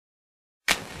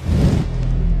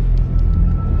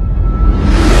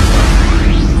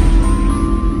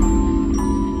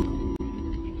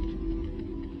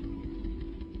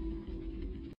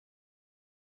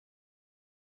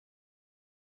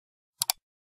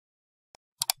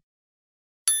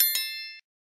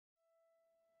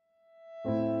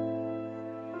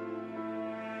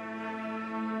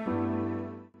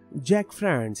Jacques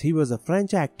Frantz, he was a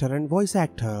French actor and voice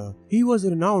actor. He was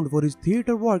renowned for his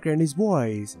theatre work and his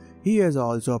voice. He has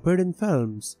also appeared in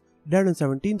films. Died on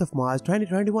 17th of March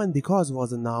 2021, the cause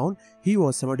was unknown. He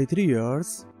was 73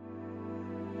 years.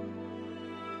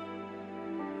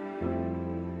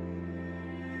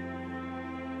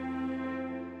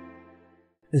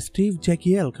 Steve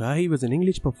Jagielka, he was an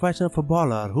English professional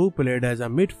footballer who played as a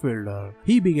midfielder.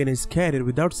 He began his career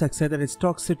without success at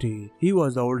Stoke City. He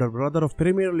was the older brother of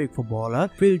Premier League footballer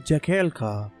Phil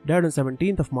Jagielka. Died on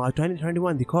 17th of March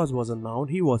 2021, the cause was unknown.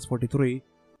 He was 43.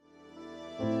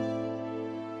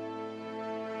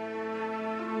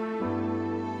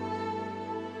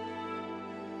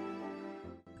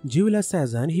 Gyula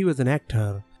Szersen, he was an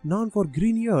actor. Known for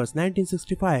Green Years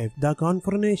 1965, The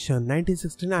Confrontation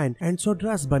 1969 and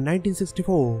Sodrasba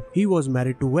 1964. He was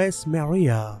married to Wes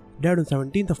Maria. Died on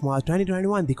 17th of March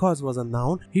 2021, the cause was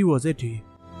unknown. He was 80.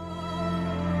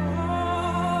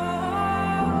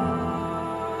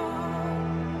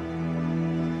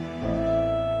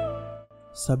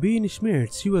 Sabine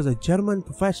Schmitz, she was a German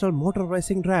professional motor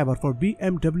racing driver for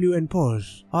BMW and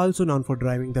Porsche, also known for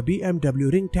driving the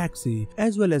BMW Ring Taxi,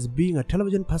 as well as being a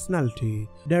television personality.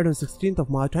 Died on 16th of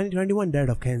March 2021, died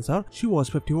of cancer. She was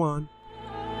 51.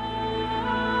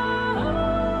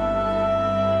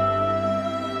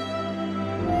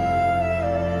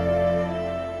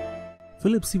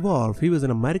 Philip C. Wolf, he was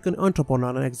an American entrepreneur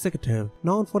and executive,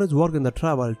 known for his work in the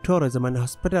travel, tourism and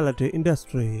hospitality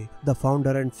industry. The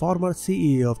founder and former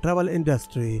CEO of travel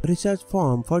industry research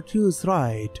firm Fortune's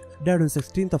Right. Died on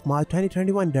 16th of March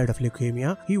 2021, died of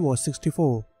leukemia. He was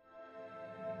 64.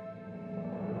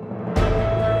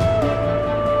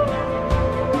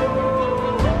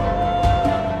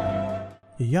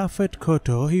 Yaphet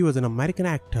Kotto, he was an American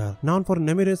actor, known for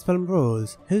numerous film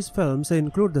roles. His films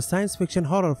include the science fiction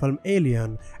horror film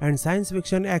Alien and science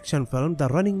fiction action film The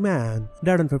Running Man.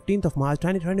 Died on 15th of March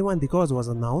 2021, the cause was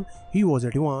unknown. He was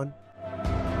 81.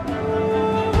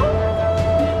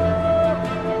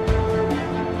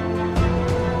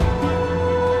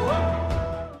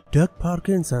 Doug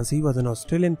Parkinson, he was an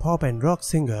Australian pop and rock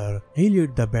singer. He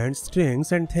led the band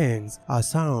Strings and Things, A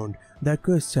Sound, The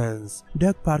Questions,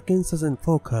 Doug Parkinson in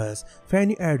Focus,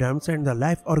 Fanny Adams and the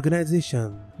Life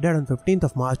Organization. Died on 15th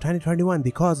of March 2021,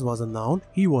 the cause was unknown.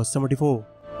 He was 74.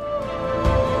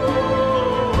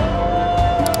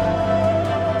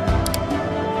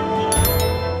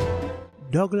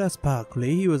 Douglas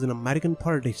Barclay, he was an American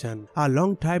politician, a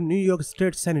long-time New York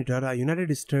State Senator, a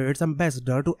United States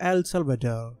Ambassador to El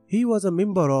Salvador. He was a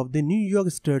member of the New York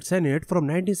State Senate from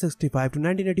 1965 to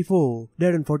 1984.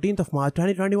 Died on 14th of March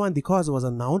 2021, the cause was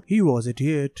unknown. He was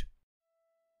 88.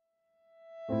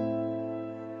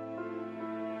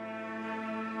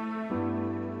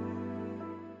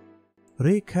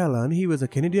 Cullen, he was a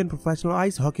Canadian professional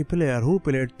ice hockey player who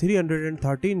played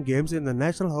 313 games in the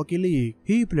National Hockey League.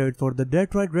 He played for the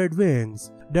Detroit Red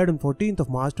Wings. Died on 14th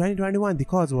of March 2021, the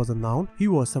cause was unknown. He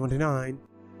was 79.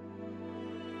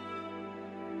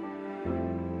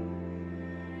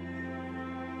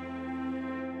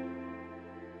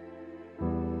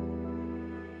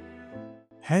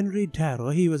 Henry Darrow,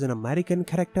 he was an American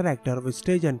character actor of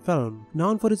stage and film,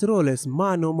 known for his role as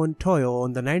Mano Montoya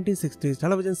on the 1960s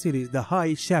television series The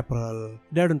High Chaparral.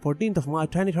 Died on 14th of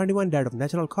March 2021, died of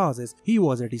natural causes. He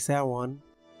was 87.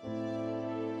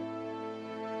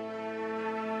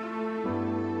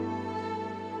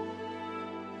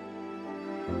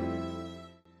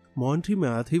 Monty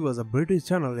Meth, he was a British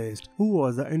journalist who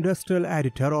was the industrial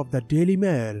editor of the Daily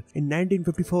Mail. In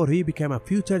 1954, he became a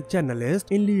featured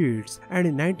journalist in Leeds, and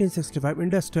in 1965,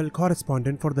 industrial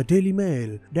correspondent for the Daily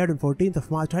Mail. Died on 14th of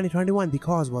March 2021, the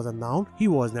cause was unknown. He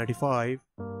was 95.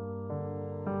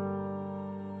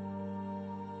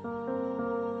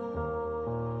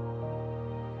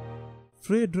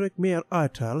 Friedrich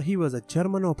Meyer-Oertel, he was a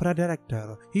German opera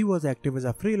director. He was active as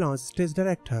a freelance stage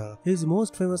director. His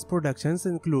most famous productions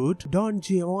include Don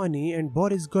Giovanni and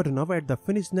Boris Godunov at the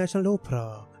Finnish National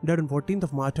Opera. Died on 14th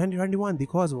of March 2021, the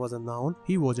cause was unknown.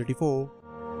 He was 84.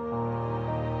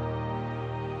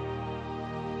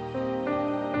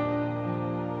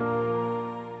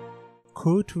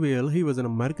 Coot Veal, he was an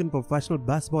American professional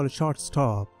baseball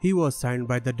shortstop. He was signed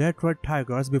by the Detroit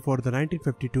Tigers before the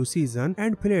 1952 season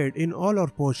and played in all or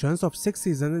portions of 6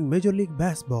 seasons in Major League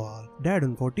Baseball. Died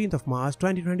on 14th of March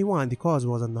 2021, the cause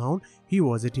was unknown. He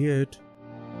was 88.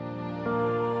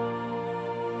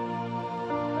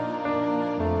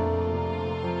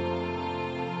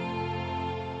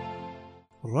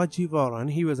 Reggie Warren,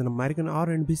 he was an American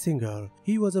R&B singer.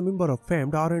 He was a member of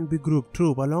famed R&B group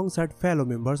Troop alongside fellow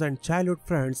members and childhood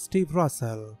friend Steve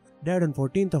Russell. Died on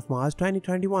 14th of March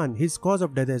 2021. His cause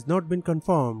of death has not been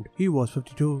confirmed. He was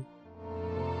 52.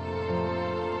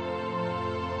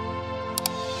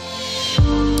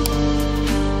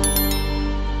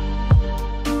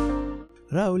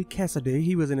 Raoul Casadei,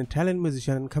 he was an Italian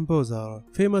musician and composer,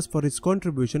 famous for his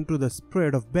contribution to the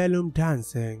spread of ballroom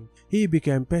dancing. He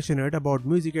became passionate about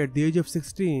music at the age of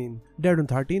 16. Died on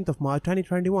 13th of March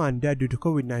 2021, died due to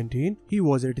COVID-19. He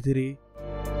was 83.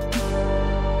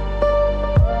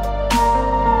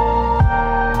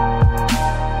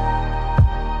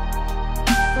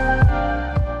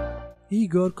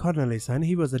 Igor Cornelissen,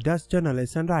 he was a Dutch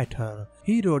journalist and writer.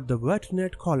 He wrote the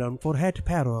Wet.net column for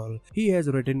Harrell. He has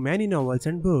written many novels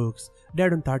and books.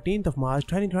 Died on 13th of March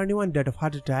 2021, death of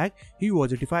heart attack. He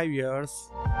was 85 years.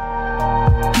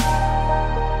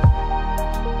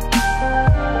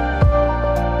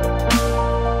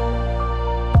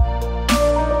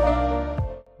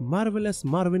 Marvelous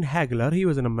Marvin Hagler, he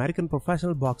was an American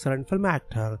professional boxer and film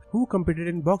actor who competed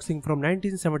in boxing from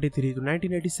 1973 to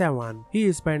 1987.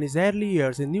 He spent his early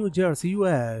years in New Jersey,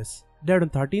 US. Died on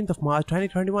 13th of March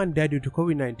 2021, died due to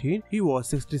COVID-19. He was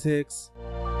 66.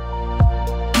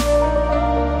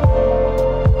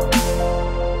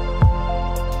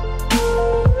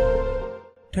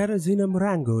 Terezinha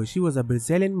Morango, she was a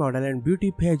Brazilian model and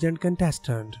beauty pageant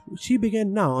contestant. She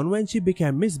began known when she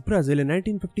became Miss Brazil in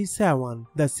 1957.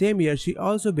 The same year, she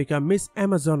also became Miss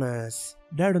Amazonas.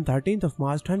 Died on 13th of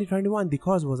March 2021. The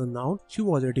cause was unknown. She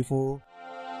was 84.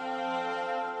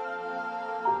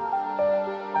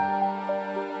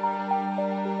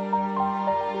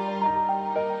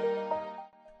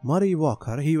 Murray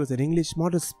Walker, he was an English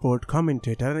motorsport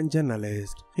commentator and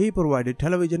journalist. He provided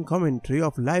television commentary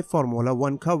of live Formula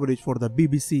 1 coverage for the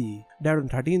BBC. Died on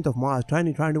 13th of March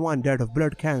 2021, died of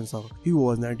blood cancer. He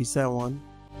was 97.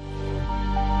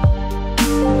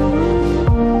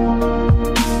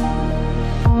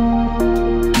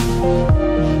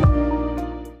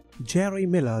 Gerri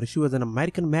Miller, she was an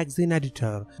American magazine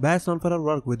editor, best known for her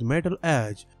work with Metal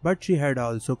Edge, but she had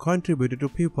also contributed to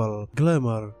People,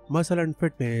 Glamour, Muscle and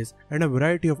Fitness, and a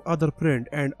variety of other print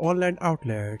and online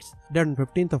outlets. Died on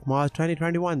 15th of March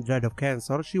 2021, died of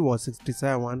cancer. She was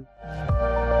 67.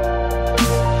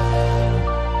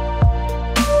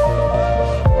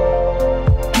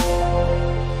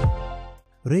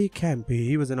 Ray Campi,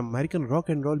 he was an American rock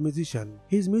and roll musician.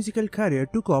 His musical career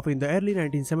took off in the early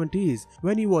 1970s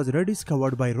when he was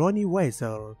rediscovered by Ronnie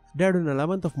Weiser. Died on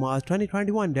 11th of March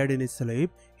 2021, died in his sleep.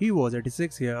 He was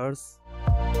 86 years.